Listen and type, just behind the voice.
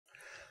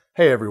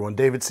Hey everyone,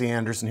 David C.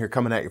 Anderson here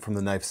coming at you from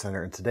the Knife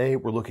Center, and today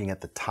we're looking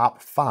at the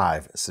top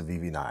 5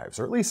 CIVIVI knives,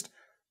 or at least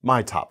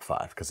my top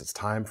 5, because it's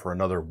time for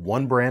another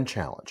one brand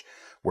challenge,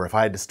 where if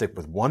I had to stick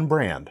with one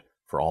brand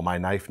for all my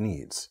knife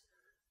needs,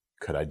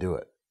 could I do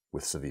it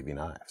with CIVIVI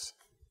knives?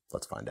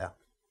 Let's find out.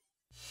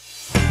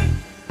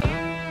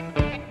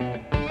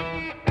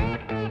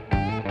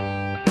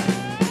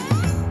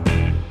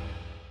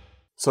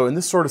 So in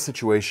this sort of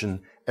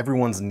situation,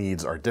 everyone's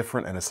needs are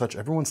different, and as such,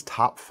 everyone's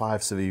top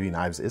 5 CIVIVI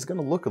knives is going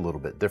to look a little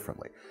bit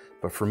differently.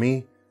 But for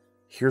me,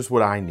 here's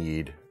what I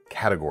need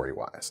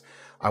category-wise.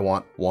 I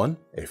want, 1,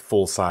 a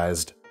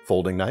full-sized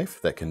folding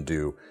knife that can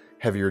do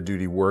heavier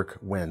duty work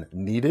when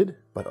needed,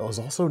 but is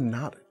also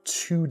not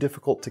too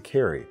difficult to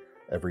carry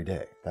every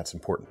day. That's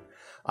important.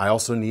 I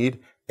also need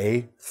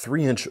a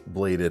 3-inch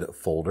bladed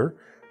folder.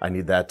 I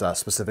need that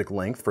specific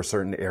length for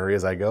certain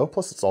areas I go,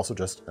 plus it's also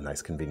just a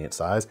nice convenient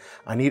size.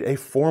 I need a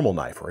formal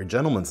knife, or a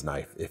gentleman's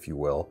knife, if you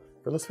will,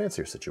 for those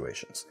fancier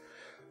situations.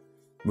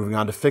 Moving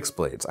on to fixed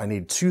blades, I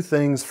need 2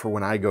 things for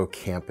when I go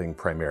camping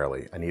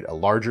primarily. I need a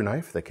larger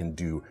knife that can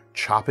do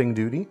chopping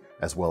duty,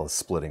 as well as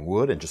splitting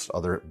wood and just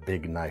other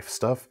big knife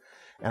stuff.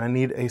 And I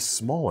need a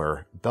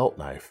smaller belt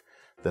knife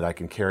that I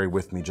can carry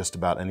with me just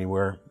about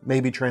anywhere.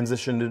 Maybe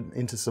transition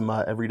into some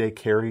everyday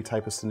carry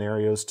type of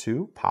scenarios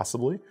too,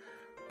 possibly,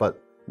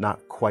 but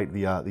not quite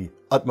the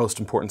utmost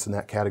importance in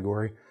that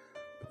category,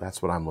 but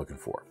that's what I'm looking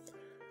for.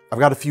 I've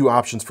got a few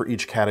options for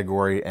each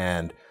category,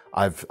 and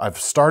I've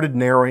started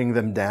narrowing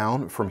them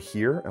down from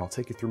here, and I'll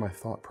take you through my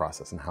thought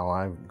process and how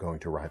I'm going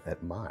to arrive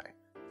at my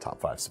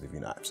top 5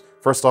 CIVIVI knives.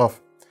 First off,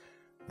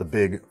 the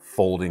big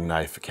folding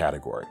knife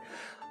category.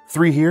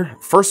 3 here.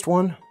 First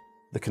one,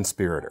 the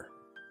Conspirator.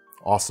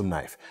 Awesome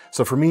knife.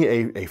 So for me,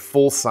 a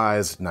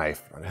full-size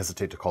knife, I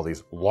hesitate to call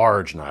these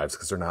large knives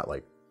because they're not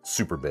like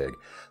super big.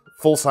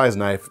 Full-size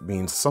knife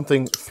means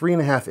something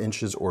 3.5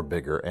 inches or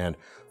bigger, and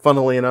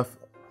funnily enough,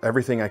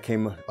 everything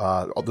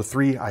the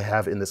 3 I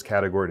have in this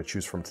category to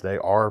choose from today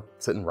are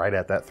sitting right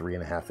at that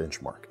 3.5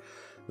 inch mark.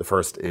 The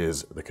first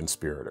is the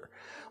Conspirator.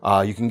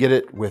 You can get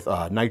it with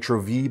Nitro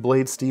V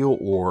blade steel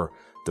or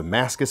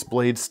Damascus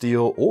blade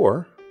steel,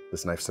 or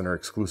this Knife Center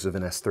exclusive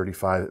in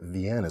S35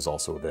 VN is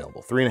also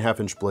available. 3.5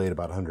 inch blade,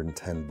 about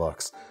 110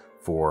 bucks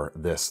for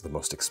this, the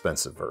most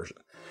expensive version.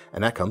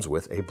 And that comes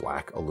with a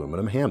black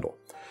aluminum handle.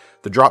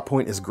 The drop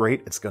point is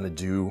great. It's going to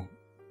do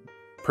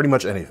pretty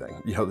much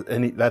anything. You know,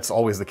 that's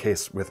always the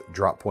case with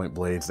drop point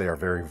blades. They are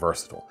very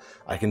versatile.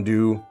 I can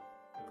do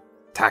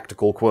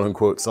tactical, quote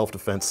unquote,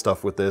 self-defense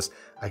stuff with this.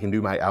 I can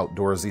do my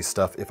outdoorsy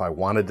stuff if I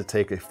wanted to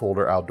take a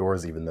folder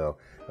outdoors, even though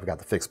I've got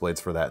the fixed blades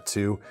for that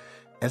too.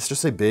 And it's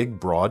just a big,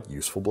 broad,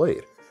 useful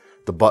blade.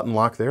 The button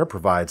lock there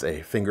provides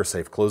a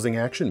finger-safe closing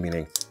action,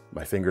 meaning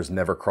my fingers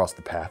never cross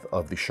the path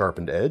of the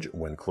sharpened edge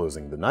when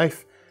closing the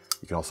knife.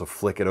 You can also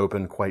flick it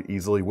open quite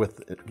easily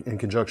in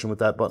conjunction with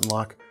that button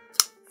lock.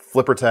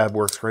 Flipper tab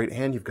works great,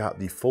 and you've got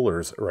the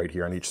fullers right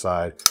here on each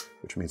side,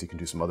 which means you can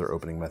do some other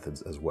opening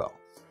methods as well.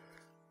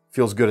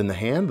 Feels good in the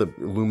hand. The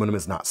aluminum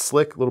is not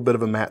slick, a little bit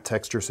of a matte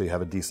texture, so you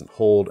have a decent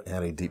hold,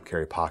 and a deep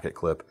carry pocket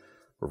clip,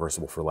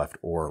 reversible for left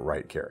or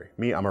right carry.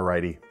 Me, I'm a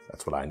righty,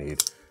 that's what I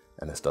need,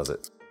 and this does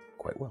it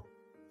quite well.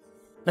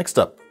 Next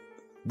up,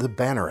 the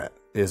Banneret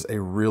is a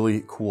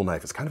really cool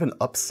knife. It's kind of an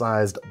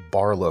upsized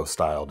Barlow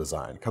style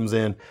design. Comes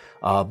in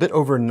a bit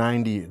over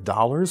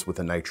 $90 with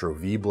a Nitro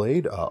V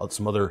blade.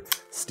 Some other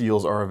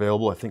steels are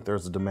available. I think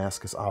there's a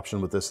Damascus option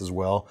with this as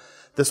well.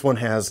 This one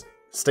has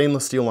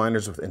stainless steel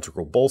liners with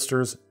integral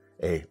bolsters,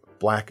 a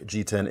black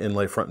G10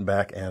 inlay front and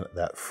back, and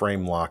that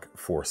frame lock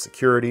for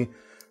security.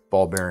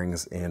 Ball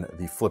bearings in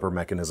the flipper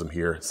mechanism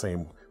here.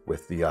 Same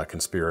with the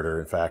Conspirator,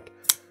 in fact,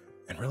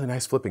 and really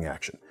nice flipping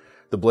action.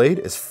 The blade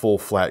is full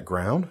flat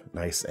ground,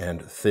 nice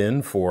and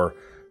thin for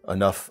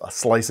enough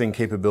slicing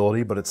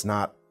capability, but it's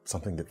not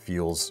something that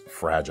feels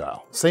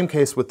fragile. Same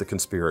case with the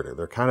Conspirator.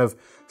 They're kind of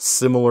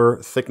similar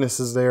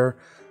thicknesses there,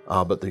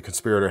 but the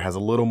Conspirator has a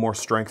little more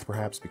strength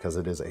perhaps because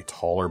it is a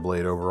taller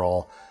blade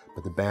overall,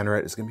 but the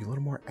Banneret is going to be a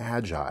little more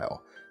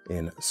agile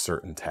in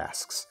certain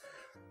tasks.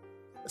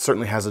 It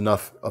certainly has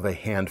enough of a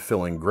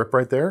hand-filling grip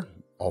right there.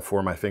 All 4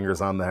 of my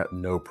fingers on that,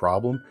 no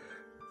problem.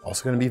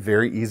 Also going to be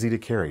very easy to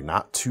carry,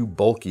 not too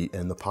bulky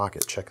in the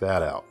pocket. Check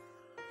that out.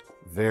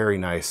 Very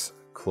nice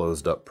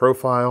closed up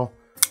profile.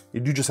 You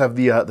do just have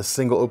the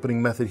single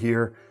opening method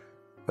here,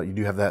 but you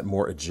do have that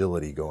more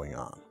agility going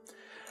on.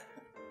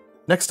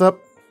 Next up,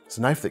 it's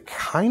a knife that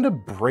kind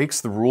of breaks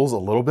the rules a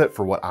little bit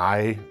for what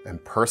I am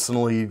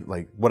personally,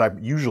 what I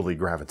usually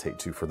gravitate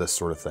to for this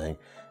sort of thing.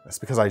 That's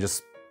because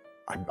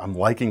I'm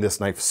liking this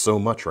knife so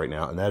much right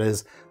now, and that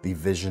is the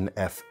Vision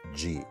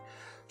FG.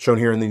 Shown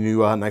here in the new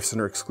Knife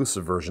Center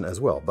exclusive version as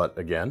well. But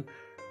again,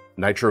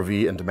 Nitro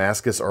V and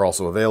Damascus are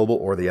also available,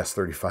 or the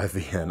S35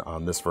 VN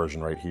on this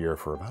version right here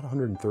for about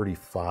 $139.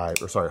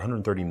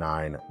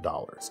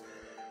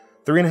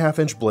 3.5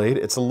 inch blade.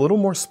 It's a little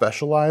more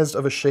specialized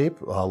of a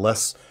shape,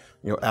 less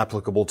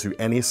applicable to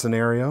any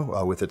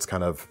scenario with its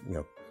kind of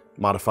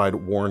modified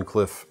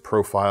Wharncliffe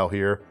profile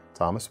here.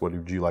 Thomas, what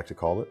would you like to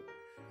call it?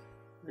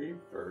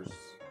 Reverse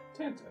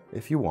Tanto.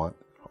 If you want.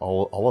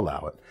 I'll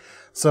allow it.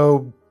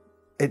 So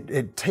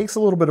it takes a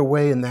little bit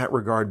away in that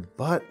regard,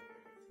 but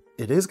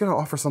it is going to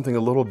offer something a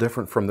little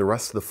different from the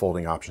rest of the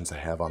folding options I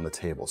have on the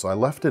table. So I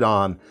left it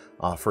on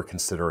for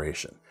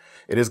consideration.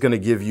 It is going to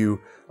give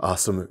you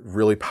some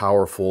really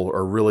powerful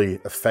or really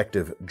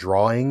effective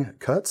drawing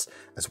cuts,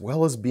 as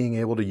well as being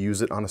able to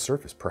use it on a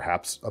surface,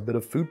 perhaps a bit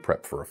of food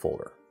prep for a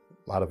folder.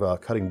 A lot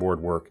of cutting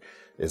board work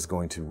is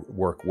going to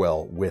work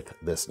well with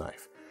this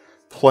knife.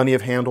 Plenty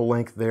of handle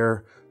length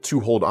there to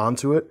hold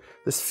onto it.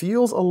 This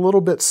feels a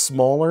little bit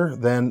smaller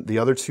than the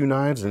other two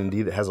knives, and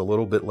indeed it has a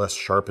little bit less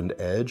sharpened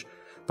edge.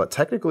 But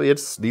technically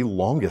it's the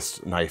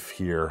longest knife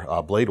here,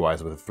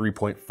 blade-wise, with a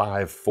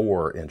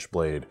 3.54 inch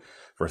blade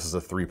versus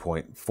a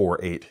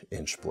 3.48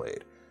 inch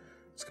blade.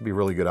 This could be a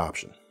really good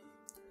option.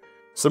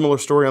 Similar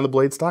story on the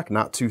blade stock,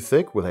 not too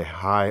thick with a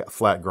high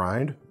flat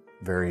grind.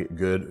 Very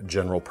good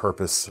general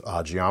purpose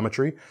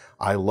geometry.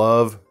 I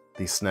love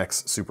the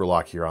Snex Super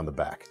Lock here on the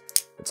back.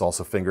 It's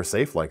also finger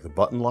safe like the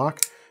button lock.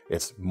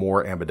 It's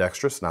more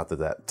ambidextrous, not that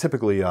that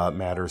typically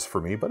matters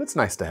for me, but it's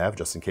nice to have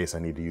just in case I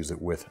need to use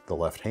it with the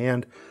left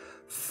hand.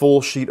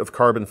 Full sheet of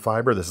carbon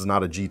fiber. This is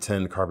not a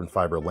G10 carbon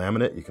fiber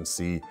laminate. You can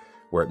see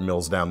where it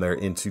mills down there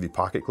into the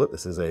pocket clip.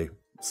 This is a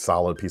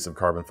solid piece of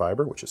carbon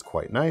fiber, which is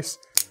quite nice.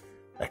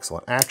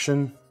 Excellent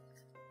action.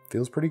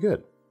 Feels pretty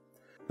good.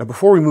 Now,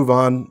 before we move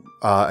on,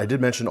 I did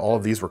mention all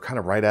of these were kind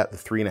of right at the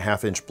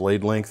 3.5 inch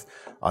blade length.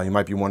 You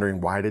might be wondering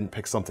why I didn't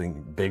pick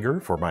something bigger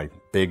for my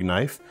big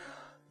knife.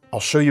 I'll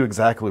show you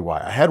exactly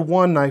why. I had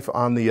one knife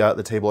on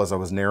the table as I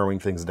was narrowing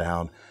things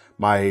down.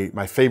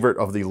 My favorite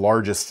of the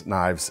largest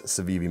knives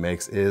CIVIVI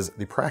makes is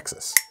the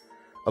Praxis,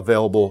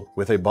 available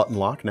with a button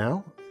lock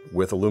now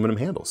with aluminum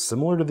handles,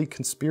 similar to the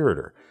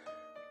Conspirator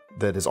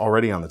that is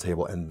already on the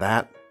table, and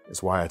that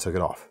is why I took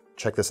it off.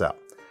 Check this out.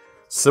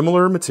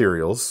 Similar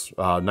materials,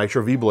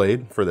 Nitro V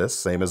blade for this,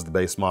 same as the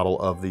base model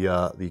of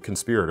the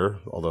Conspirator,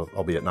 although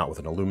albeit not with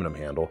an aluminum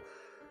handle.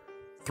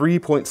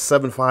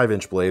 3.75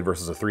 inch blade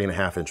versus a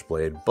 3.5 inch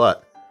blade,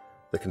 but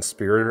the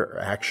Conspirator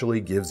actually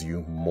gives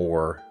you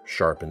more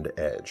sharpened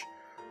edge.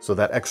 So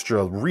that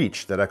extra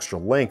reach, that extra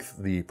length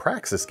the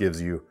Praxis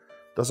gives you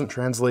doesn't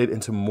translate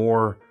into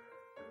more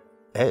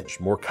edge,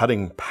 more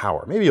cutting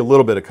power. Maybe a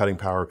little bit of cutting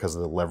power because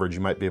of the leverage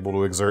you might be able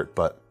to exert,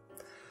 but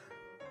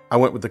I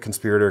went with the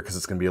Conspirator because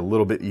it's going to be a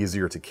little bit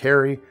easier to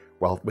carry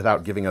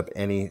without giving up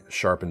any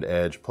sharpened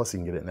edge. Plus you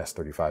can get it in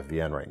S35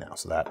 VN right now,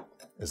 so that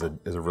is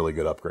a really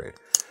good upgrade.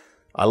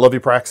 I love you,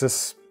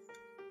 Praxis,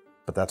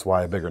 but that's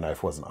why a bigger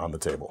knife wasn't on the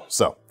table.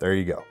 So there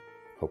you go.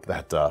 Hope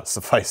that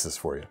suffices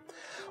for you.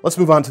 Let's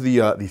move on to the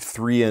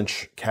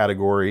 3-inch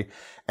category.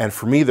 And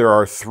for me, there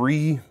are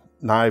 3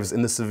 knives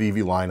in the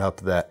CIVIVI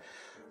lineup that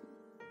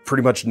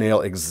pretty much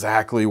nail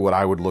exactly what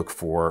I would look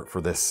for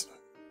this,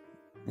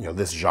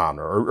 this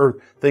genre,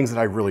 or things that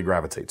I really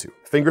gravitate to.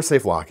 Finger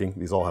safe locking.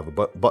 These all have a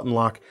button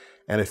lock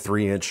and a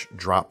 3-inch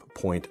drop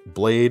point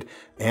blade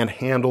and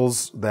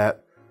handles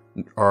that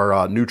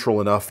are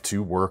neutral enough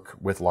to work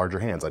with larger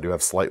hands. I do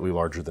have slightly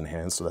larger than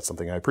hands, so that's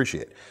something I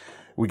appreciate.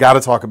 We got to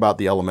talk about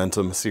the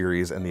Elementum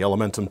series, and the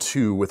Elementum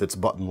 2 with its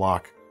button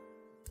lock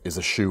is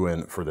a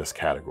shoe-in for this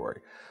category.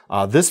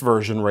 This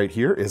version right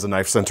here is a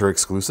KnifeCenter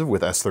exclusive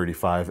with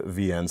S35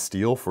 VN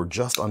steel for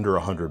just under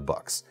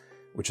 $100,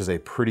 which is a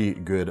pretty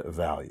good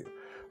value.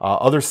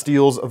 Other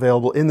steels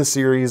available in the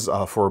series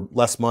for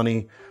less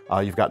money.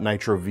 You've got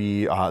Nitro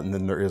V, and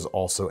then there is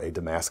also a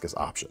Damascus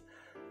option.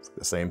 It's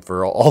the same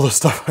for all the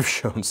stuff I've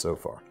shown so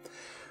far.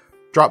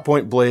 Drop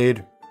point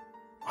blade,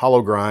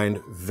 hollow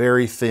grind,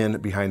 very thin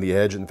behind the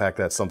edge. In fact,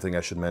 that's something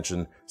I should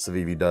mention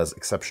CIVIVI does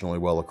exceptionally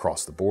well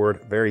across the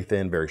board. Very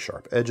thin, very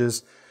sharp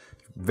edges.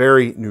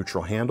 Very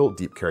neutral handle,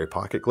 deep carry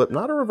pocket clip.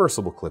 Not a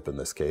reversible clip in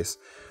this case,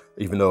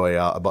 even though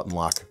a button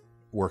lock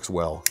works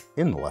well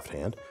in the left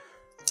hand.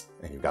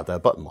 And you've got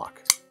that button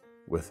lock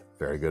with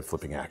very good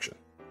flipping action.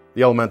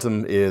 The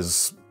Elementum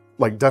is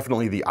like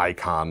definitely the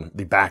icon,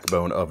 the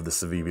backbone of the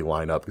CIVIVI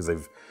lineup because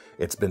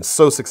it's been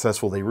so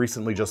successful. They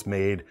recently just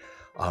made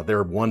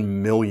their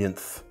 1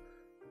 millionth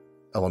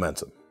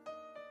Elementum.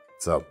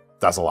 So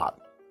that's a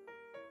lot.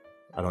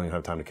 I don't even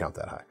have time to count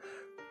that high.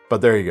 But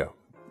there you go.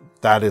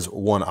 That is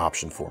one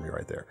option for me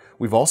right there.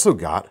 We've also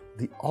got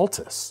the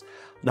Altus.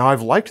 Now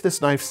I've liked this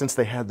knife since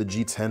they had the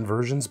G10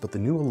 versions, but the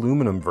new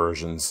aluminum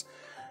versions,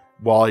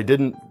 while I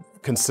didn't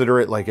consider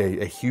it like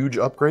a huge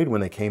upgrade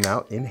when they came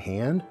out in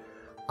hand,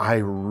 I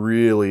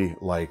really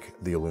like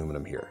the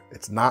aluminum here.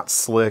 It's not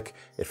slick.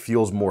 It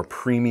feels more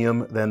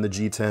premium than the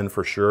G10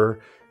 for sure.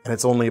 And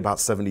it's only about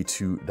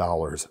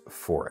 $72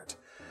 for it.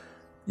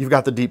 You've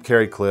got the deep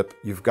carry clip.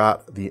 You've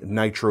got the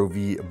Nitro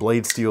V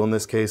blade steel in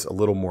this case, a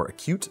little more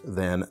acute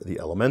than the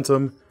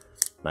Elementum.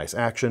 Nice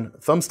action.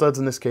 Thumb studs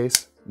in this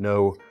case.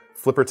 No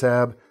flipper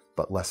tab,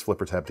 but less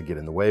flipper tab to get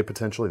in the way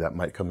potentially. That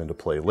might come into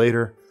play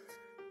later.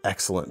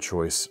 Excellent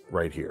choice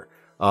right here.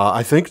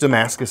 I think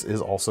Damascus is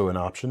also an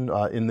option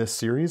in this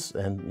series.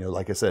 And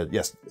like I said,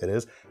 yes, it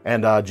is.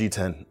 And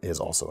G10 is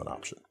also an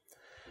option.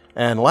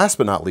 And last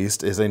but not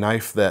least is a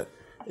knife that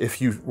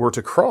if you were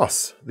to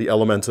cross the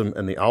Elementum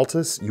and the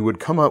Altus, you would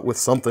come up with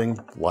something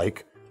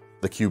like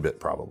the Cubit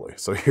probably.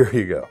 So here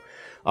you go.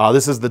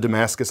 This is the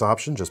Damascus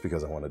option, just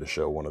because I wanted to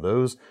show one of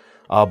those.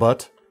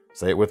 But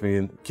say it with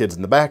me, kids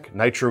in the back,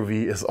 Nitro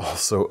V is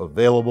also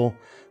available,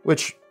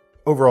 which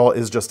overall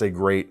is just a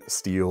great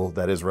steel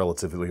that is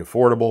relatively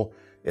affordable.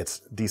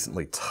 It's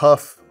decently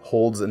tough,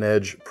 holds an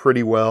edge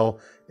pretty well.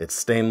 It's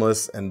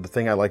stainless, and the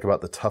thing I like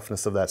about the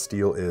toughness of that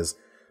steel is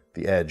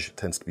the edge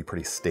tends to be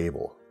pretty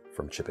stable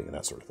from chipping and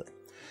that sort of thing.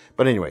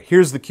 But anyway,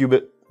 here's the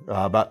Cubit,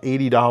 about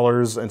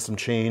 $80 and some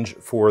change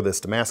for this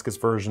Damascus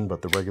version,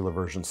 but the regular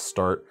versions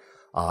start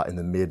in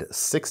the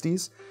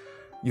mid-60s.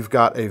 You've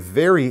got a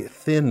very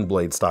thin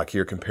blade stock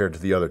here compared to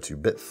the other two,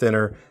 bit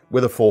thinner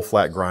with a full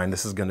flat grind.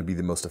 This is going to be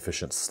the most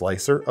efficient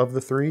slicer of the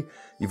three.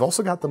 You've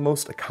also got the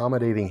most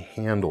accommodating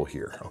handle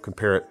here. I'll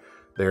compare it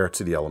there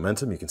to the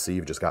Elementum. You can see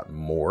you've just got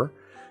more.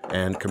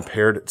 And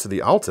compared to the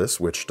Altus,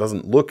 which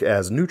doesn't look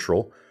as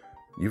neutral,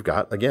 you've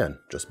got, again,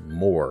 just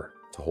more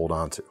to hold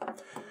on to.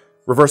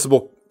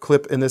 Reversible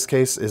clip in this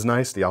case is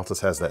nice. The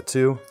Altus has that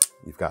too.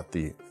 You've got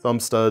the thumb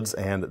studs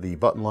and the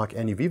button lock,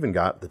 and you've even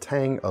got the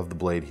tang of the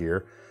blade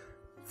here.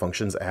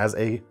 Functions as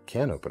a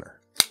can opener,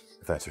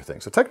 if that's your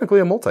thing. So technically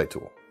a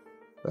multi-tool.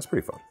 That's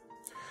pretty fun.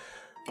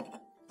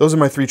 Those are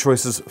my three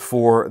choices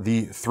for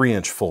the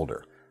 3-inch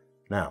folder.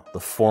 Now, the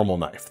formal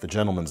knife, the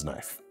gentleman's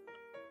knife.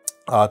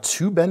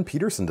 Two Ben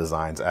Peterson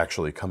designs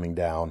actually coming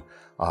down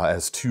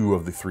as two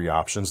of the three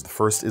options. The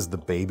first is the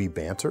Baby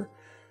Banter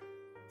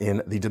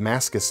in the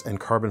Damascus and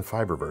carbon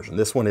fiber version.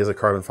 This one is a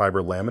carbon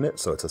fiber laminate,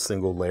 so it's a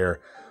single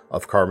layer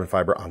of carbon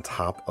fiber on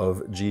top of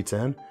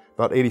G10.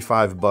 About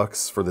 85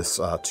 bucks for this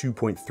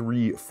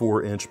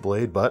 2.34-inch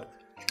blade, but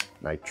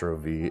Nitro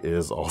V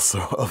is also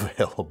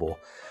available.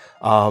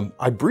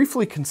 I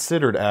briefly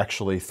considered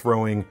actually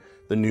throwing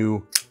the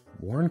new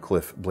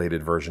Wharncliffe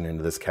bladed version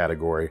into this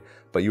category,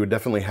 but you would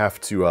definitely have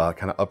to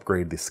kind of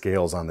upgrade the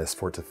scales on this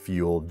for it to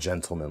feel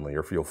gentlemanly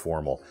or feel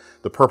formal.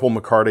 The purple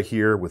micarta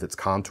here with its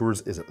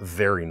contours is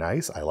very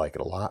nice. I like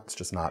it a lot. It's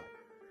just not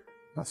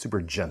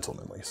super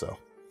gentlemanly. So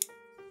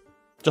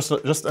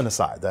just an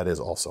aside, that is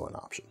also an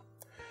option.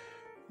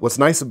 What's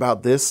nice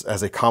about this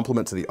as a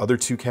complement to the other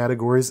two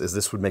categories is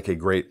this would make a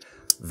great,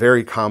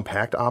 very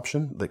compact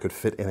option that could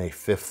fit in a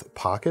 5th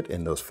pocket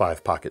in those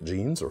 5-pocket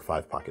jeans or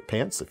 5-pocket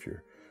pants. If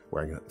you're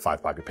wearing a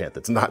 5-pocket pant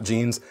that's not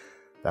jeans,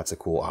 that's a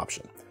cool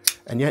option.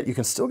 And yet you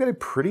can still get a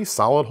pretty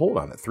solid hold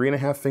on it.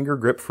 3.5 finger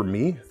grip for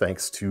me,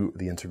 thanks to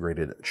the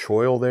integrated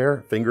choil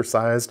there, finger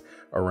sized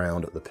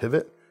around the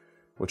pivot,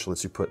 which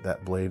lets you put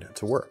that blade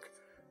to work.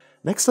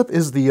 Next up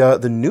is the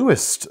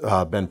newest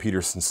Ben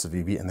Peterson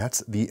CIVIVI, and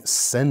that's the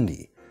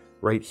Sendy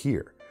right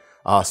here.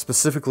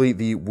 Specifically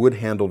the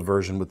wood-handled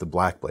version with the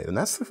black blade. And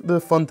that's the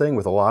fun thing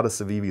with a lot of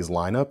CIVIVI's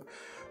lineup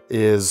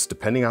is,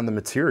 depending on the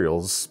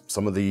materials,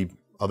 some of the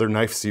other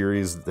knife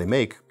series that they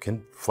make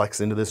can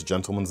flex into this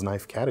gentleman's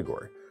knife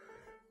category.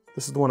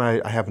 This is the one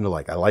I happen to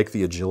like. I like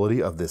the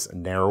agility of this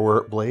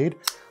narrower blade,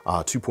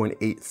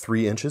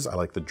 2.83 inches. I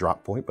like the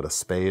drop point, but a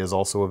spay is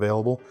also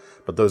available.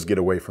 But those get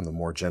away from the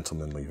more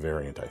gentlemanly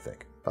variant, I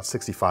think. About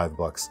 65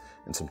 bucks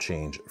and some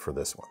change for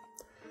this one.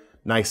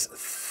 Nice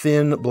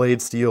thin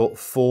blade steel,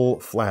 full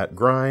flat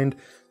grind,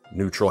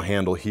 neutral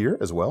handle here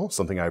as well.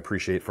 Something I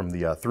appreciate from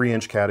the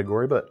 3-inch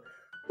category, but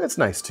it's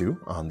nice too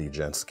on the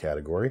gents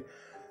category.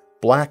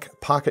 Black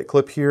pocket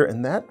clip here,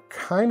 and that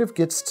kind of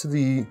gets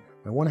to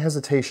my one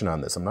hesitation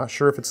on this. I'm not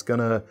sure if it's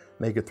gonna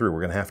make it through.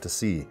 We're gonna have to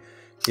see.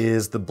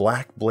 Is the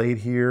black blade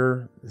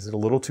here, is it a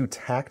little too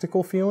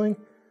tactical feeling?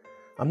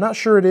 I'm not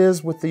sure it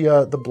is with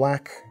the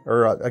black,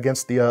 or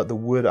against the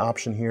wood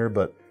option here,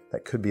 but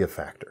that could be a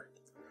factor.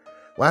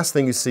 Last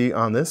thing you see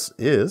on this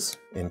is,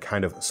 in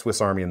kind of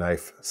Swiss Army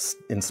knife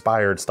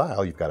inspired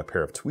style, you've got a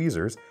pair of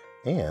tweezers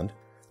and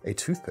a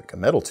toothpick, a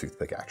metal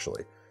toothpick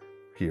actually,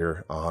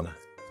 here on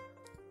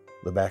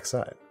the back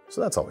side.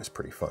 So that's always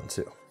pretty fun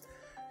too.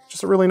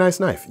 Just a really nice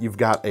knife. You've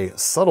got a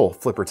subtle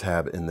flipper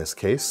tab in this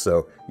case,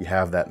 so you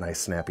have that nice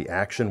snappy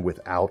action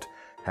without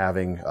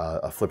having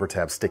a flipper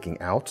tab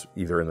sticking out,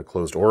 either in the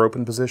closed or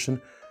open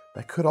position.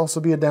 That could also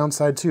be a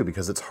downside too,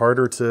 because it's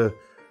harder to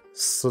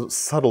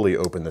subtly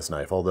open this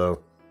knife,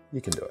 although you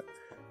can do it.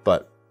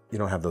 But you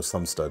don't have those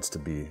thumb studs to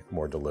be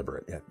more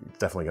deliberate. Yeah, it's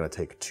definitely gonna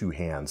take 2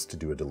 hands to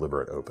do a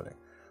deliberate opening.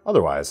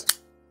 Otherwise,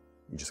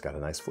 you just got a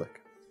nice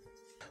flick.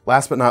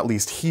 Last but not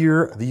least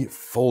here, the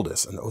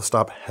Foldus, an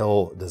Ostap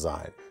Hell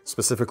design,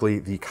 specifically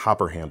the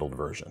copper-handled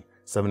version,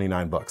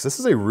 79 bucks. This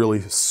is a really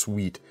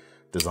sweet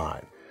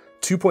design.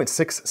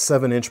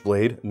 2.67-inch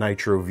blade,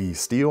 Nitro V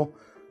steel,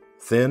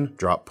 thin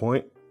drop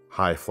point,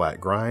 high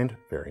flat grind,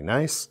 very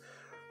nice.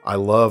 I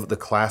love the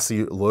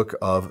classy look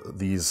of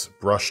these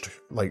brushed,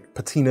 like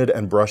patinaed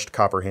and brushed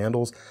copper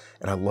handles,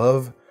 and I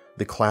love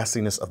the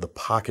classiness of the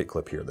pocket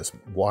clip here. This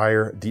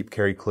wire deep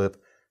carry clip,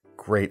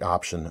 great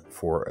option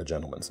for a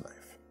gentleman's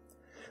knife.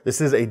 This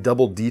is a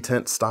double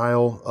detent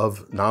style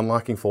of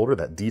non-locking folder,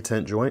 that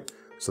detent joint.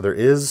 So there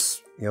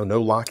is,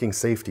 no locking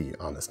safety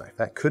on this knife.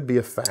 That could be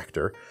a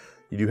factor.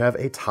 You do have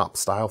a top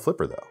style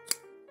flipper though.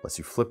 Lets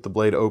you flip the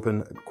blade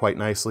open quite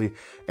nicely.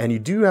 And you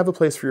do have a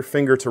place for your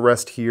finger to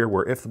rest here,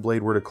 where if the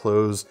blade were to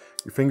close,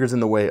 your finger's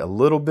in the way a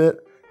little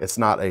bit. It's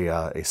not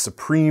a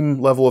supreme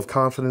level of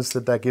confidence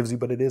that that gives you,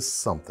 but it is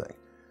something,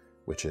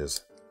 which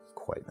is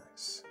quite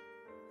nice.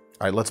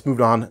 All right, let's move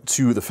on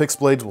to the fixed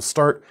blades. We'll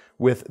start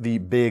with the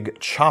big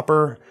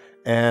chopper,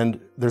 and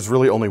there's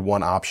really only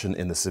one option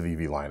in the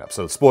CIVIVI lineup.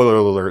 So spoiler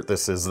alert,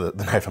 this is the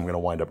knife I'm gonna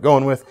wind up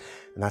going with,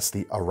 and that's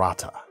the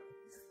Arata.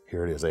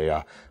 Here it is,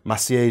 a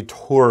Massier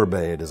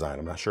Torbe design.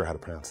 I'm not sure how to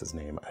pronounce his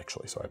name,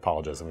 actually, so I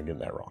apologize if I'm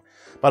getting that wrong.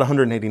 About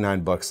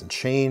 189 bucks and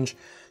change.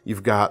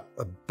 You've got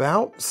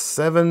about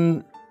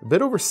a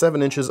bit over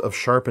 7 inches of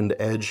sharpened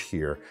edge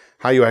here.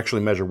 How you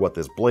actually measure what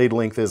this blade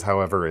length is,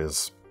 however,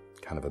 is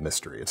kind of a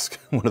mystery. It's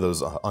one of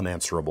those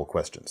unanswerable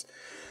questions.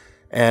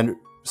 And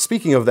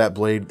speaking of that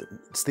blade,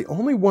 it's the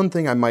only one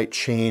thing I might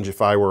change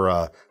if I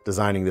were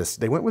designing this.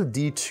 They went with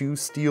D2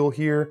 steel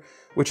here,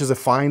 which is a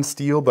fine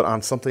steel, but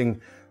on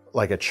something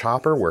like a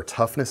chopper where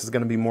toughness is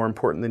going to be more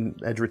important than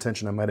edge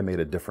retention, I might have made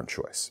a different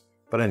choice.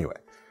 But anyway,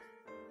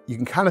 you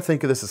can kind of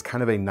think of this as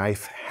kind of a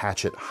knife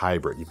hatchet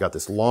hybrid. You've got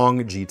this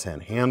long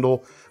G10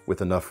 handle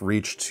with enough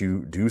reach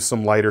to do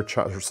some lighter,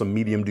 some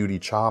medium duty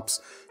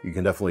chops. You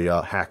can definitely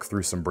hack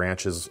through some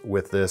branches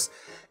with this.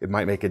 It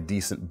might make a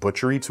decent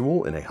butchery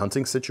tool in a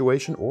hunting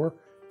situation or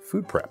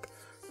food prep,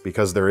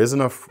 because there is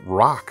enough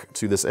rock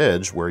to this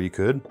edge where you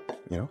could,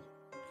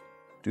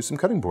 do some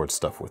cutting board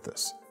stuff with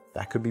this.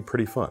 That could be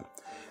pretty fun.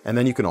 And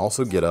then you can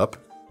also get up,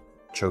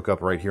 choke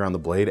up right here on the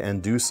blade,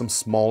 and do some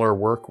smaller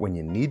work when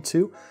you need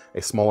to.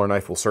 A smaller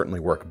knife will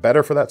certainly work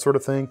better for that sort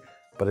of thing,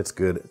 but it's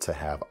good to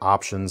have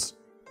options.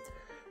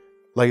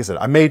 Like I said,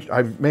 I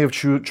may have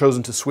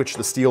chosen to switch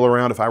the steel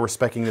around if I were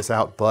speccing this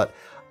out, but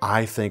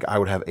I think I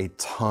would have a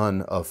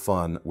ton of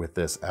fun with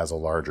this as a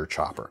larger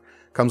chopper.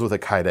 Comes with a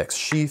Kydex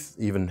sheath,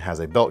 even has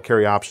a belt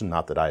carry option.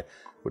 Not that I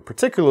would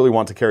particularly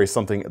want to carry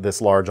something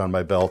this large on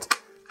my belt.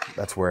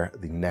 That's where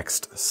the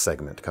next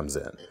segment comes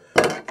in.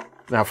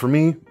 Now for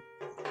me,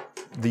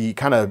 the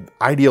kind of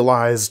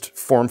idealized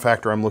form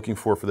factor I'm looking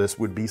for this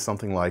would be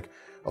something like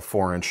a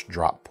 4-inch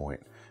drop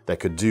point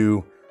that could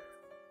do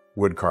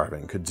wood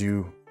carving, could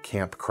do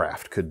camp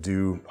craft, could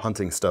do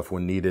hunting stuff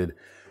when needed,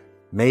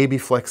 maybe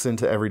flex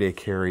into everyday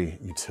carry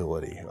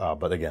utility.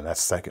 But again,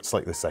 that's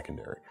slightly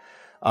secondary.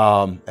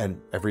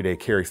 And everyday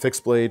carry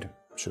fixed blade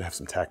should have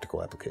some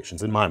tactical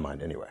applications, in my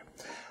mind anyway.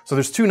 So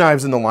there's 2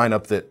 knives in the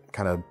lineup that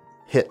kind of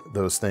hit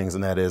those things,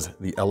 and that is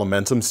the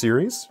Elementum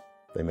series.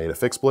 They made a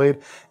fixed blade,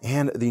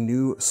 and the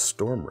new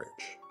Stormridge.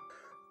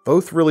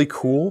 Both really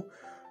cool.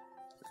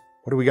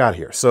 What do we got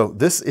here? So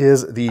this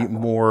is the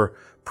more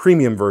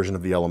premium version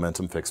of the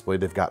Elementum fixed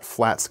blade. They've got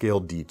flat scale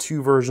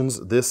D2 versions.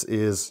 This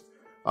is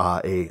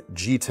a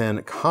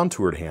G10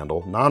 contoured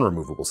handle,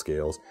 non-removable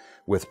scales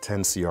with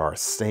 10CR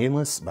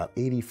stainless, about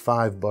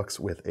 85 bucks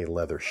with a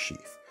leather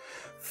sheath.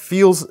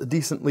 Feels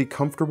decently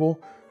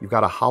comfortable. You've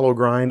got a hollow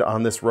grind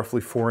on this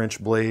roughly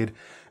 4-inch blade.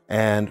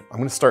 And I'm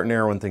going to start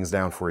narrowing things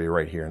down for you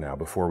right here now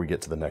before we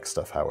get to the next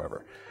stuff,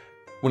 however.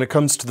 When it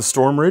comes to the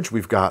Stormridge,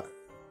 we've got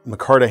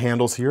micarta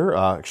handles here.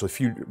 Actually, a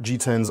few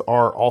G10s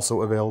are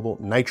also available.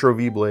 Nitro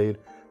V blade,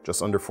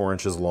 just under 4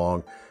 inches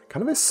long.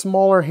 Kind of a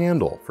smaller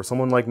handle. For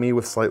someone like me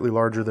with slightly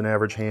larger than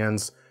average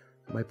hands,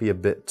 it might be a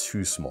bit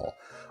too small.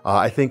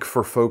 I think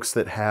for folks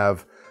that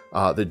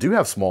do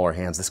have smaller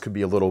hands, this could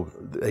be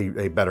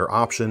a better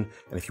option.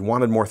 And if you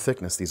wanted more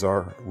thickness, these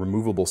are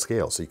removable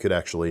scales. So you could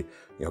actually,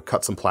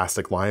 cut some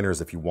plastic liners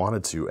if you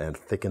wanted to and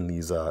thicken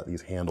these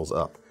handles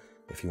up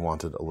if you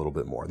wanted a little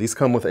bit more. These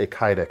come with a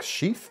Kydex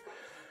sheath,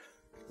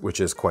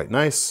 which is quite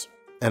nice.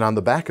 And on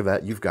the back of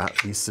that, you've got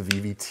the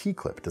CIVIVI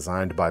T-clip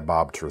designed by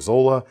Bob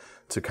Terzola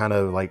to kind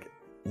of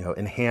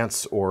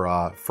enhance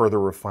or further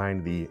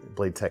refine the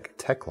Blade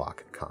Tech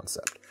Lock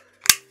concept.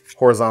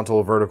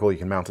 Horizontal, vertical, you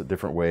can mount it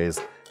different ways,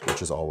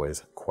 which is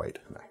always quite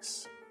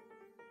nice.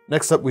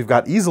 Next up, we've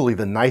got easily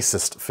the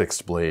nicest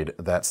fixed blade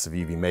that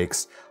CIVIVI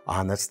makes,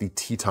 and that's the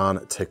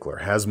Teton Tickler.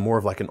 It has more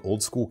of like an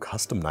old school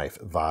custom knife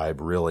vibe,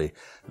 really,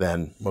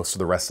 than most of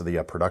the rest of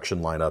the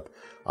production lineup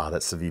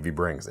that CIVIVI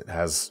brings. It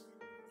has,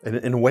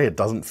 in a way, it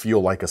doesn't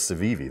feel like a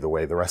CIVIVI the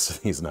way the rest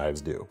of these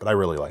knives do, but I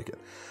really like it.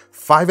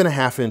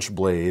 5.5-inch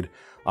blade,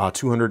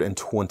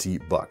 220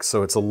 bucks.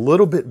 So it's a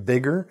little bit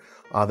bigger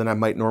than I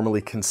might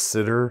normally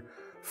consider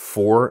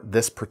for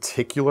this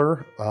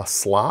particular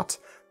slot,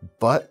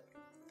 but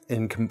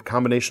in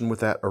combination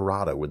with that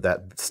Arata, would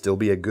that still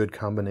be a good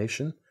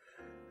combination?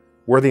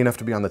 Worthy enough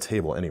to be on the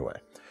table anyway.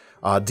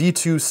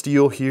 D2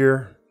 steel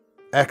here,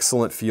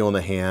 excellent feel in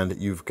the hand.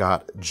 You've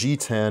got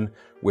G10,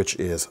 which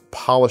is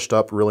polished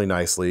up really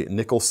nicely,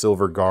 nickel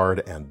silver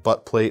guard and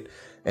butt plate,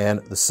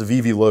 and the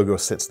CIVIVI logo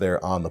sits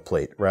there on the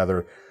plate,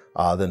 rather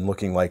than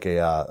looking like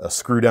a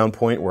screw down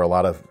point where a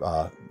lot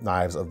of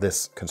knives of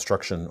this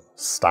construction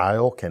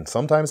style can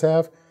sometimes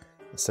have.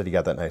 Instead, you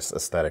got that nice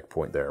aesthetic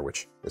point there,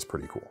 which is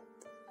pretty cool.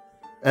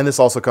 And this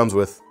also comes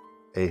with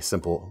a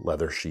simple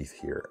leather sheath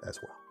here as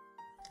well.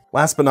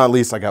 Last but not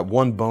least, I got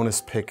one bonus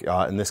pick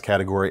in this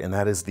category, and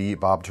that is the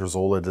Bob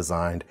Terzola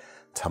designed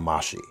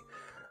Tamashi.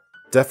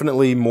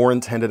 Definitely more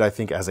intended, I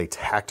think, as a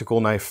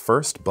tactical knife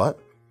first, but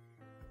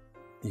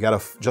you got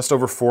a just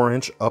over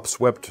 4-inch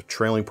upswept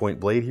trailing point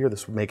blade here.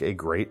 This would make a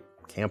great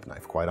camp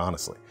knife, quite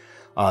honestly.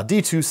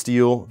 D2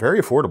 steel, very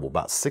affordable,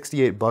 about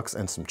 68 bucks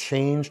and some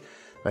change.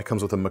 That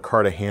comes with a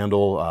micarta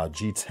handle.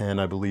 G10,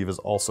 I believe, is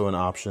also an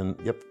option.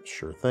 Yep,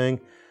 sure thing.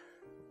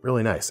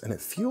 Really nice, and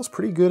it feels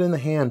pretty good in the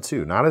hand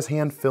too. Not as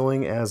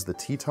hand-filling as the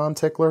Teton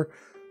Tickler,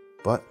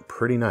 but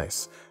pretty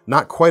nice.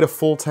 Not quite a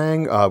full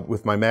tang.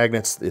 With my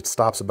magnets, it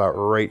stops about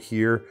right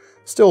here.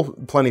 Still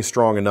plenty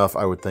strong enough,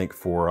 I would think,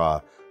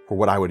 for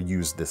what I would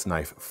use this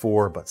knife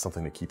for, but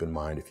something to keep in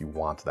mind if you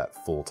want that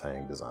full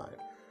tang design.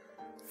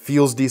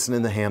 Feels decent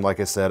in the hand, like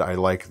I said. I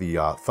like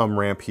the thumb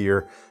ramp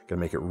here.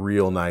 Gonna make it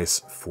real nice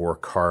for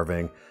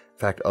carving. In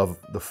fact, of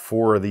the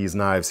 4 of these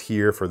knives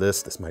here for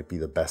this might be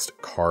the best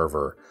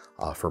carver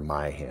for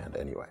my hand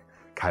anyway.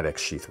 Kydex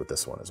sheath with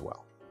this one as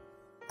well.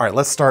 All right,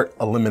 let's start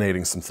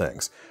eliminating some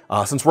things.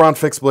 Since we're on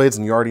fixed blades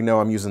and you already know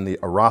I'm using the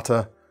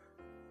Arata,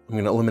 I'm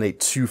gonna eliminate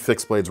 2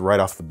 fixed blades right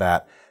off the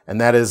bat,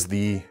 and that is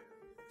the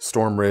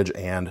Storm Ridge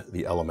and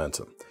the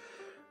Elementum.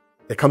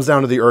 It comes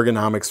down to the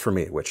ergonomics for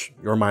me, which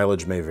your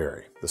mileage may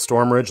vary. The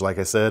Storm Ridge, like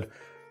I said, a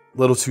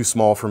little too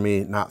small for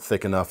me, not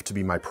thick enough to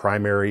be my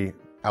primary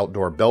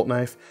outdoor belt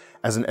knife.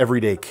 As an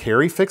everyday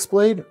carry fixed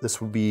blade, this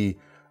would be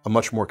a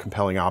much more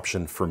compelling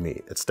option for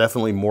me. It's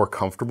definitely more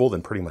comfortable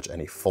than pretty much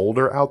any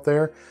folder out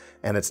there,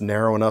 and it's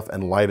narrow enough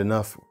and light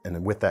enough,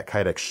 and with that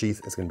Kydex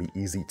sheath, it's gonna be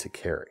easy to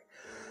carry.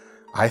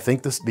 I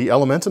think the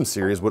Elementum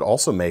series would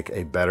also make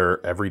a better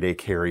everyday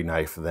carry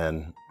knife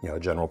than, a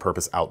general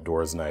purpose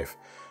outdoors knife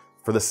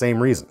for the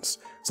same reasons.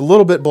 It's a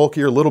little bit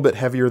bulkier, a little bit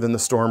heavier than the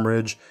Storm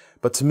Ridge,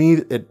 but to me,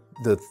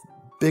 the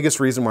biggest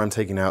reason why I'm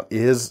taking out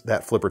is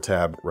that flipper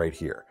tab right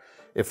here.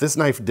 If this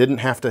knife didn't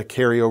have to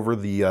carry over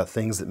the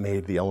things that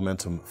made the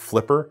Elementum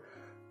flipper,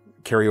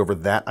 carry over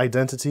that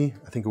identity,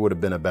 I think it would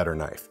have been a better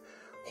knife.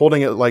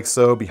 Holding it like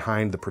so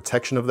behind the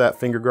protection of that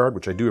finger guard,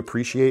 which I do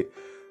appreciate,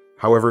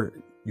 however,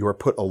 you are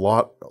put a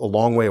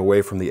long way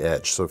away from the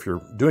edge. So if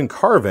you're doing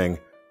carving,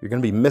 you're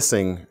gonna be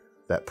missing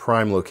that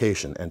prime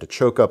location, and to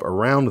choke up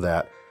around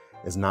that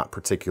is not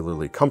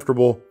particularly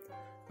comfortable,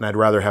 and I'd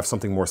rather have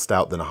something more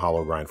stout than a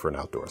hollow grind for an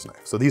outdoors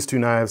knife. So these 2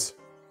 knives,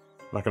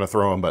 I'm not gonna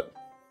throw them, but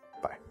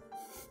bye.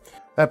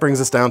 That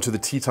brings us down to the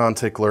Teton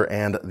Tickler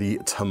and the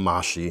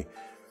Tamashii.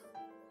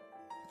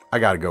 I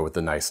gotta go with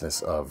the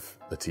niceness of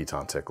the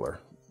Teton Tickler.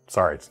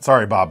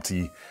 Sorry, Bob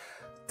T.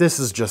 This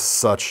is just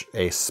such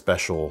a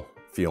special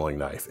feeling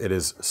knife. It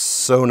is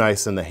so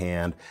nice in the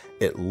hand.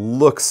 It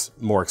looks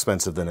more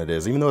expensive than it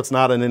is, even though it's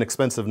not an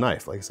inexpensive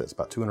knife. Like I said, it's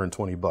about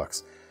 220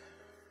 bucks.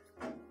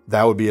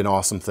 That would be an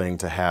awesome thing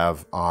to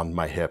have on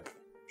my hip,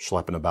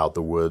 schlepping about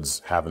the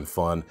woods, having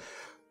fun.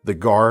 The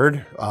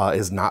guard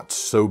is not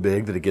so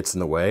big that it gets in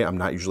the way. I'm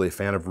not usually a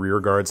fan of rear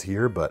guards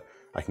here, but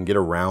I can get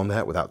around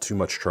that without too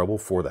much trouble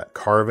for that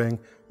carving.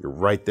 You're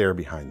right there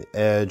behind the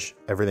edge.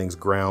 Everything's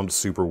ground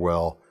super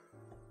well.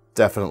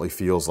 Definitely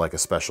feels like a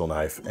special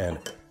knife, and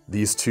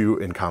these 2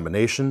 in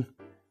combination,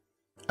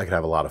 I could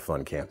have a lot of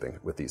fun camping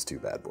with these 2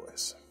 bad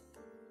boys.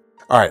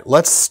 All right,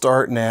 let's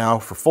start now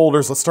for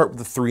folders. Let's start with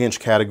the 3-inch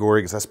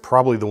category because that's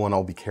probably the one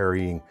I'll be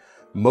carrying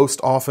most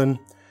often.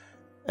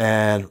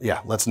 And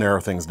yeah, let's narrow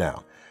things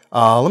down.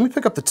 Let me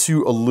pick up the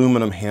 2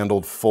 aluminum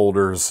handled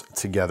folders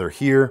together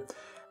here.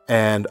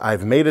 And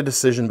I've made a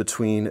decision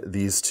between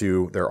these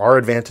 2. There are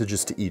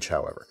advantages to each,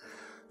 however.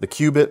 The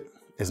Cubit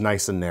is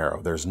nice and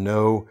narrow. There's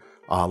no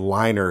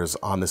liners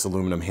on this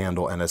aluminum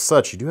handle, and as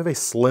such, you do have a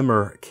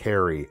slimmer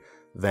carry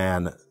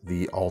than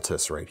the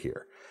Altus right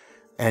here.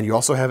 And you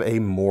also have a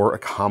more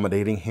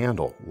accommodating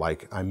handle,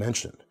 like I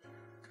mentioned.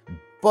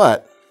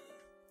 But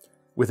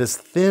with as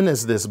thin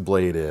as this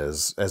blade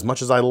is, as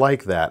much as I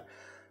like that,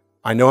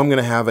 I know I'm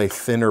gonna have a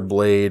thinner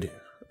blade,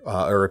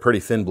 or a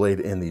pretty thin blade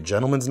in the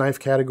gentleman's knife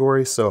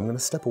category, so I'm gonna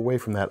step away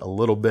from that a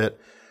little bit.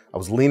 I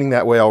was leaning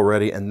that way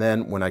already, and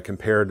then when I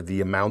compared the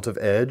amount of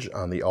edge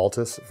on the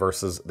Altus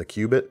versus the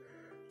Cubit,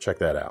 check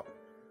that out.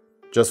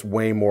 Just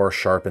way more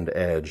sharpened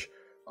edge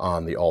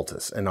on the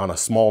Altus. And on a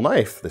small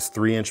knife, this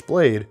 3-inch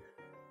blade,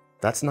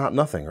 that's not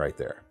nothing right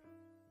there.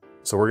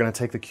 So we're gonna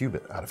take the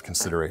Cubit out of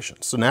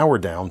consideration. So now we're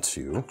down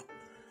to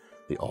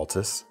the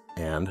Altus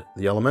and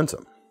the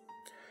Elementum.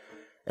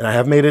 And I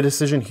have made a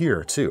decision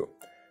here too.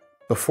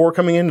 Before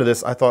coming into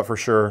this, I thought for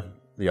sure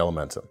the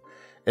Elementum.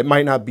 It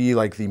might not be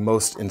like the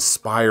most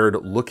inspired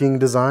looking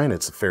design.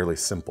 It's a fairly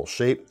simple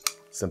shape.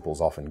 Simple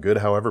is often good,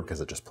 however, because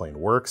it just plain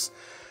works.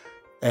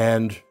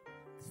 And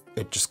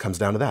it just comes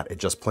down to that. It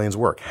just plain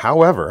works.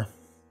 However,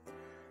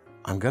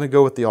 I'm gonna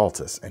go with the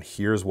Altus, and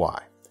here's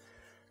why.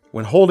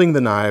 When holding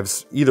the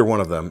knives, either one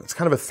of them, it's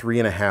kind of a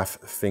 3.5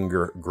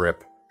 finger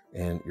grip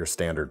in your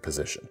standard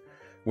position.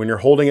 When you're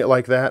holding it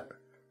like that,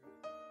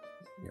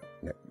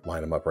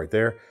 line them up right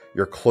there,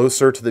 you're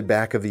closer to the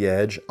back of the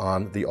edge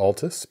on the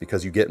Altus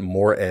because you get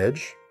more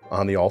edge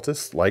on the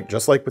Altus,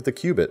 just like with the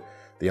Cubit.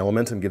 The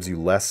Elementum gives you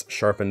less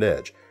sharpened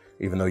edge,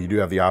 even though you do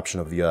have the option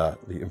of the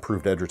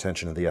improved edge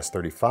retention of the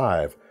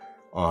S35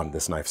 on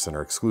this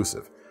KnifeCenter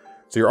exclusive.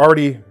 So you're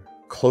already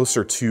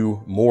closer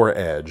to more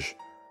edge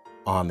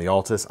on the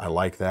Altus. I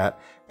like that.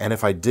 And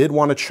if I did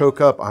want to choke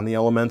up on the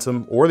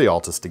Elementum or the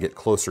Altus to get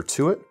closer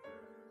to it,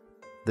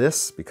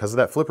 this, because of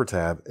that flipper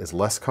tab, is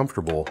less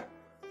comfortable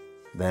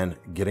than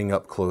getting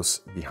up close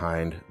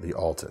behind the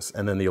Altus.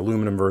 And then the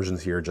aluminum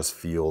versions here just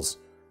feels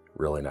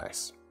really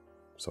nice.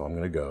 So I'm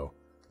going to go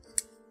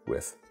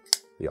with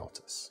the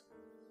Altus.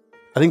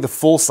 I think the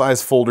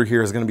full-size folder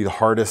here is going to be the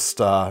hardest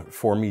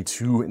for me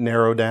to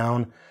narrow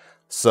down.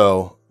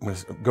 So I'm going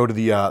to go to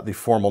the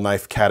formal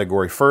knife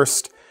category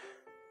first.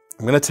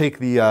 I'm going to take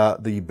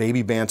the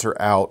Baby Banter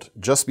out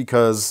just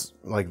because,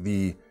 like,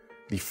 the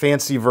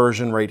fancy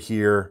version right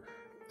here,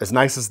 as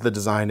nice as the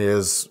design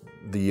is,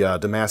 the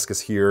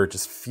Damascus here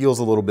just feels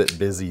a little bit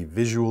busy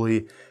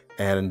visually,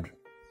 and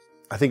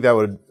I think that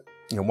would,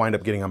 you know, wind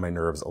up getting on my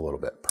nerves a little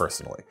bit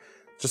personally.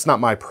 Just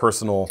not my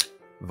personal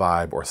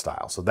vibe or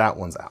style, so that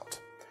one's out.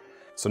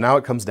 So now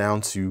it comes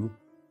down to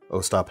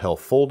Ostap Hell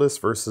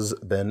Foldis versus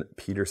Ben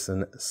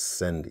Peterson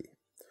Sendy.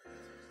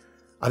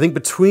 I think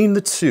between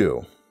the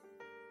two,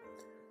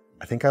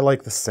 I think I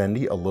like the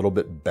Sendy a little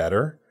bit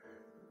better,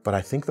 but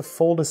I think the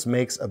Foldis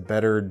makes a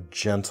better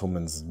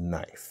gentleman's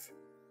knife.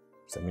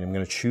 Does that mean I'm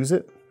going to choose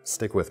it?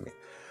 Stick with me.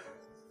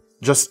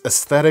 Just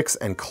aesthetics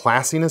and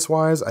classiness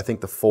wise, I think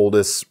the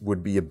Foldis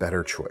would be a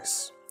better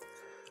choice.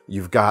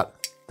 You've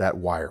got that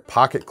wire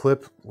pocket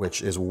clip,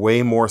 which is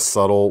way more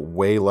subtle,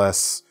 way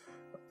less,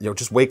 you know,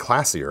 just way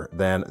classier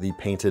than the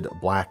painted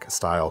black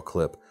style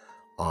clip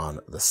on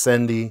the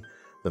Sendy.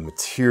 The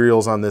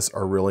materials on this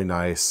are really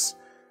nice.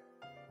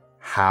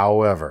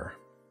 However,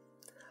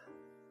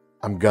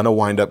 I'm gonna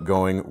wind up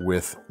going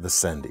with the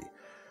Sendy.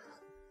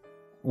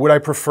 Would I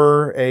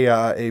prefer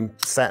a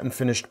satin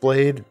finished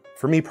blade?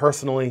 For me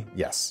personally,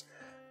 yes.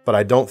 But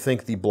I don't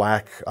think the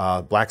black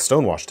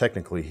stonewash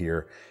technically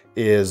here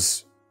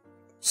is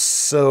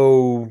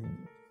so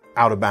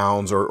out of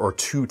bounds or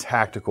too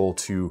tactical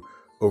to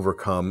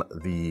overcome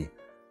the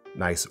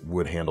nice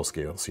wood handle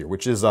scales here,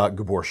 which is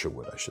Gaborsha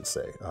wood,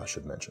 I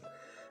should mention.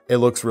 It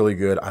looks really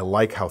good. I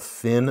like how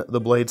thin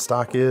the blade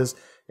stock is.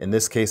 In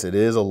this case, it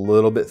is a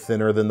little bit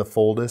thinner than the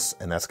Foldis,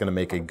 and that's gonna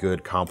make a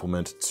good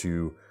complement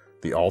to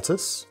the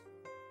Altus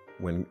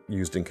when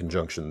used in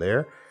conjunction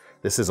there.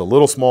 This is a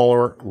little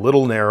smaller,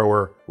 little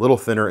narrower, little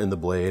thinner in the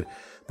blade,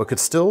 but could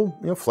still,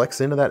 you know, flex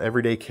into that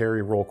everyday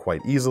carry role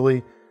quite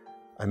easily.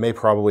 I may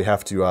probably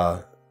have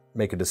to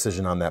make a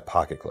decision on that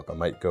pocket clip. I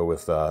might go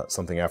with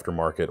something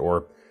aftermarket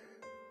or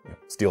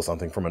steal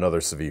something from another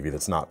CIVIVI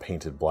that's not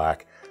painted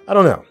black. I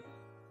don't know.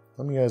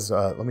 Let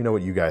me know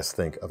what you guys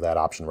think of that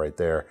option right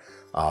there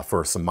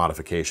for some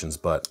modifications.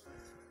 But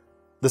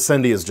the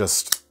Sendy is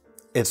just,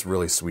 it's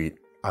really sweet.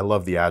 I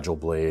love the Agile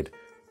blade,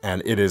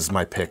 and it is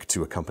my pick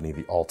to accompany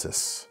the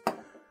Altus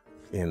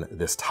in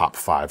this top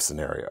 5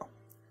 scenario.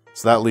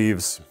 So that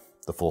leaves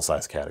the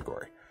full-size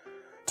category.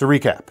 To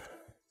recap,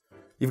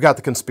 you've got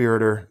the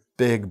Conspirator,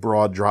 big,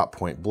 broad drop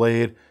point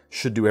blade,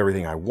 should do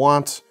everything I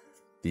want.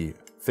 The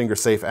finger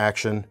safe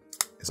action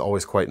is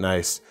always quite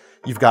nice.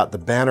 You've got the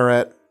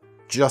Banneret,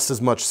 just as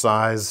much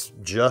size,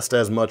 just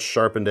as much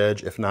sharpened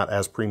edge, if not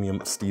as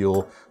premium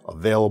steel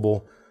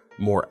available.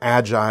 More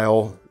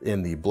agile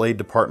in the blade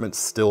department,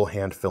 still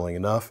hand-filling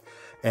enough.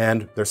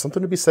 And there's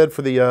something to be said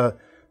for the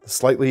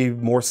slightly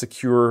more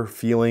secure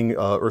feeling,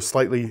 or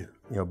slightly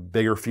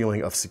bigger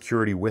feeling of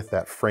security with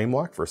that frame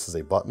lock versus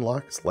a button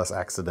lock. It's less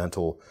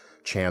accidental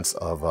chance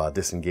of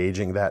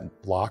disengaging that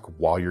lock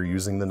while you're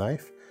using the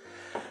knife.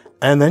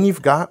 And then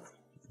you've got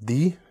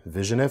the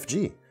Vision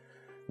FG,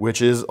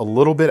 which is a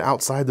little bit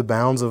outside the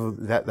bounds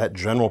of that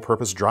general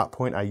purpose drop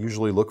point I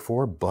usually look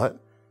for, but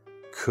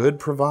could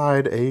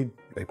provide a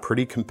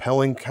pretty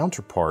compelling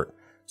counterpart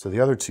to the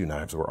other two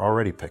knives we're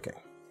already picking.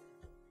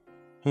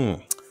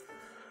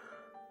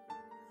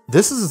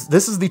 This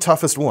is the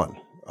toughest one,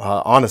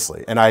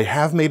 honestly, and I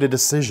have made a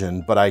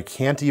decision, but I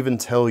can't even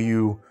tell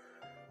you.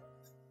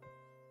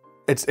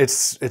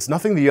 It's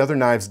nothing the other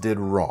knives did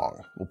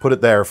wrong. We'll put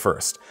it there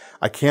first.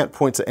 I can't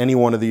point to any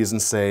one of these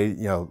and say,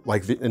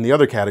 like in the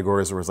other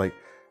categories where it's like,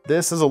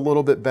 this is a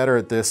little bit better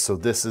at this, so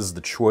this is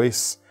the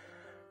choice.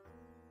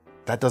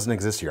 That doesn't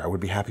exist here. I would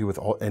be happy with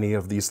any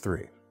of these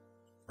three.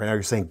 Right now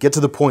you're saying, get to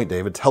the point,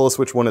 David. Tell us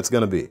which one it's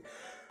gonna be.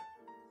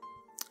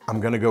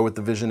 I'm gonna go with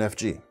the Vision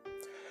FG.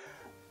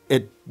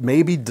 It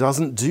maybe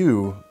doesn't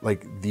do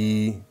like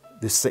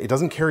it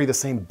doesn't carry the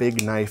same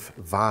big knife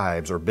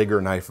vibes or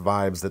bigger knife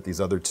vibes that these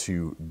other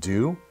two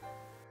do.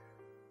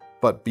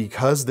 But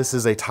because this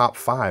is a top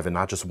 5 and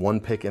not just one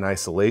pick in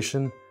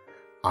isolation,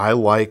 I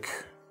like,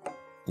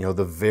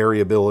 the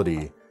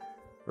variability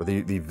or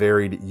the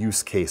varied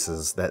use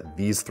cases that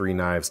these 3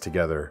 knives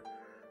together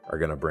are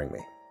gonna bring me.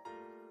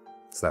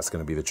 So that's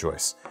gonna be the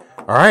choice.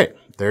 All right,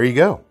 there you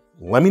go.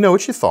 Let me know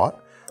what you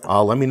thought.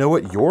 Let me know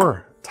what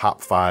your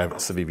top 5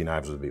 CIVIVI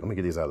knives would be. Let me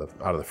get these out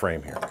of the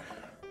frame here.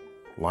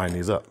 Line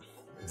these up.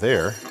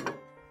 There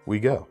we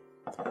go.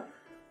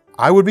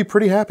 I would be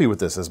pretty happy with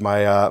this as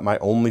my my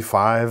only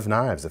 5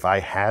 knives if I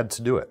had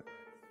to do it.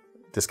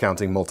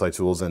 Discounting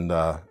multi-tools and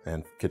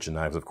kitchen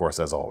knives, of course,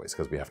 as always,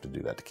 because we have to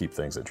do that to keep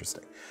things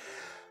interesting.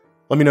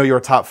 Let me know your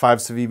top 5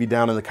 CIVIVI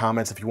down in the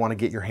comments. If you want to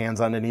get your hands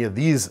on any of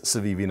these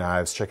CIVIVI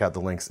knives, check out the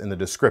links in the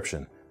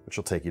description, which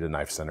will take you to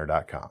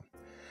KnifeCenter.com.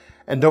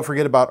 And don't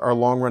forget about our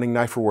long-running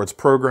Knife Rewards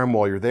program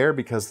while you're there,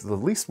 because the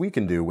least we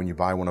can do when you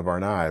buy one of our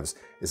knives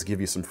is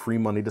give you some free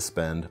money to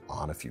spend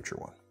on a future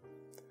one.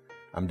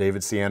 I'm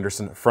David C.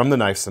 Anderson from the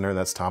Knife Center.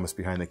 That's Thomas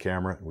behind the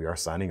camera. We are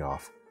signing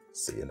off.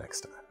 See you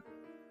next time.